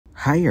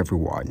Hi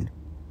everyone,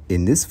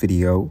 in this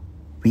video,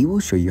 we will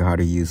show you how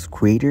to use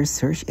Creator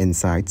Search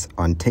Insights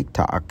on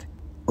TikTok.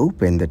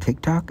 Open the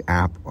TikTok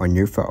app on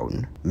your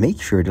phone.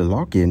 Make sure to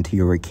log into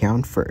your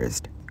account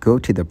first. Go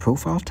to the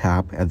Profile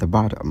tab at the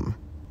bottom.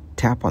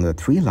 Tap on the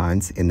three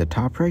lines in the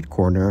top right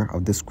corner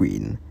of the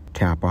screen.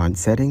 Tap on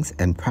Settings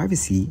and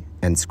Privacy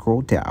and scroll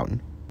down.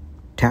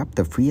 Tap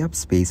the Free Up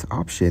Space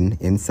option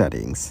in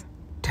Settings.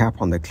 Tap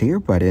on the Clear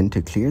button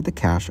to clear the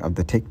cache of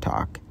the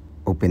TikTok.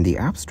 Open the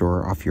App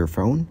Store of your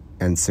phone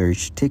and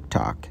search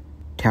TikTok.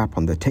 Tap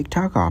on the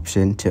TikTok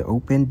option to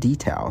open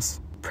Details.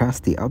 Press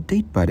the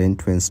Update button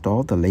to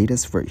install the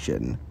latest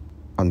version.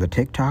 On the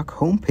TikTok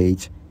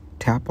homepage,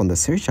 tap on the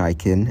search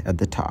icon at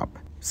the top.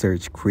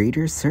 Search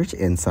Creator Search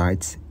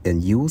Insights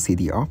and you will see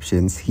the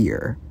options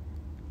here.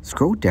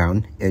 Scroll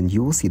down and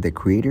you will see the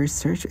Creator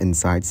Search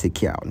Insights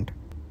account.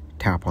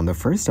 Tap on the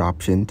first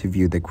option to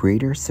view the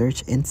Creator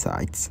Search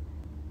Insights.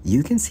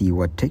 You can see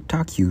what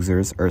TikTok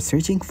users are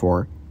searching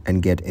for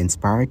and get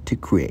inspired to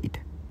create.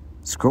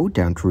 Scroll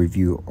down to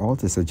review all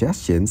the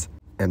suggestions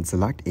and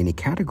select any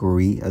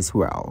category as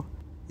well.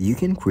 You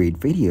can create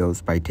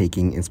videos by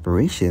taking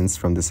inspirations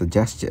from the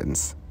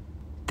suggestions.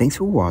 Thanks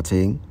for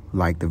watching,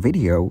 like the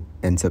video,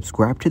 and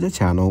subscribe to the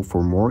channel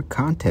for more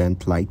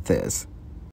content like this.